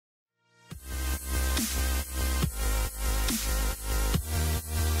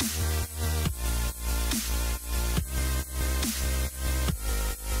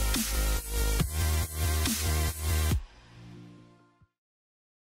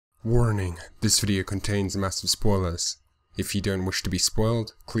Warning, this video contains massive spoilers. If you don't wish to be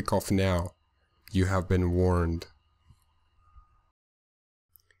spoiled, click off now. You have been warned.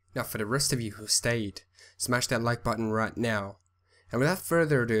 Now for the rest of you who stayed, smash that like button right now. And without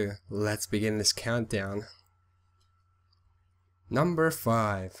further ado, let's begin this countdown. Number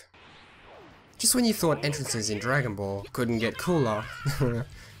 5. Just when you thought entrances in Dragon Ball couldn't get cooler,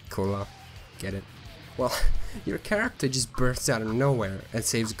 cooler, get it? Well, your character just bursts out of nowhere and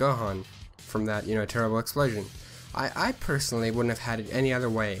saves Gohan from that, terrible explosion. I personally wouldn't have had it any other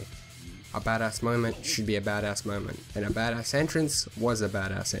way. A badass moment should be a badass moment, and a badass entrance was a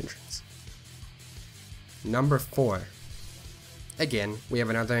badass entrance. Number 4. Again, we have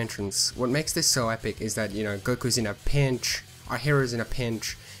another entrance. What makes this so epic is that, Goku's in a pinch, our hero's in a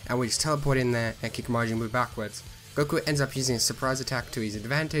pinch, and we just teleport in there and kick Majin Buu backwards. Goku ends up using a surprise attack to his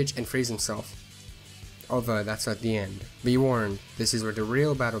advantage and frees himself. Although that's not the end. Be warned, this is where the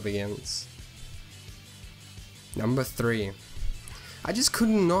real battle begins. Number 3. I just could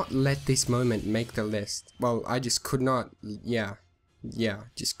not let this moment make the list. Well, I just could not,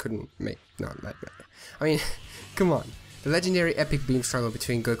 just couldn't not let that. I mean, come on. The legendary epic beam struggle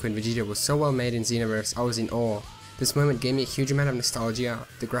between Goku and Vegeta was so well made in Xenoverse, I was in awe. This moment gave me a huge amount of nostalgia,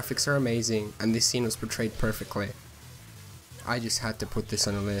 the graphics are amazing, and this scene was portrayed perfectly. I just had to put this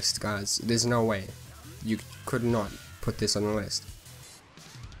on the list, guys. There's no way. You could not put this on the list.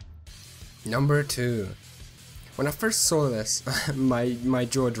 Number 2. When I first saw this, my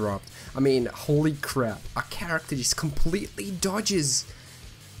jaw dropped. I mean, holy crap. A character just completely dodges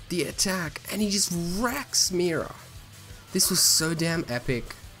the attack and he just wrecks Mira. This was so damn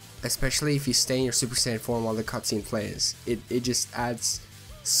epic, especially if you stay in your Super Saiyan form while the cutscene plays. It just adds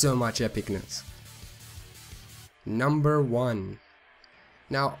so much epicness. Number 1.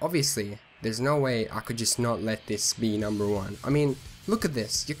 Now, obviously, there's no way I could just not let this be number 1. I mean, look at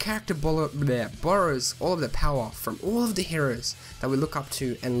this. Your character borrows all of the power from all of the heroes that we look up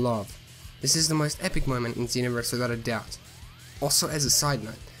to and love. This is the most epic moment in Xenoverse without a doubt. Also, as a side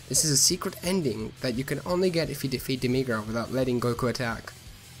note, this is a secret ending that you can only get if you defeat Demigra without letting Goku attack.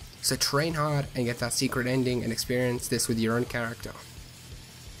 So train hard and get that secret ending and experience this with your own character.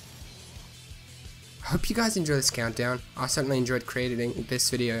 I hope you guys enjoy this countdown. I certainly enjoyed creating this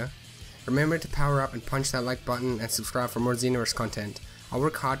video. Remember to power up and punch that like button and subscribe for more Xenoverse content. I'll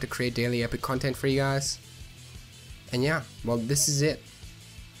work hard to create daily epic content for you guys. And yeah, well, this is it.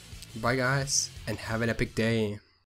 Bye guys, and have an epic day.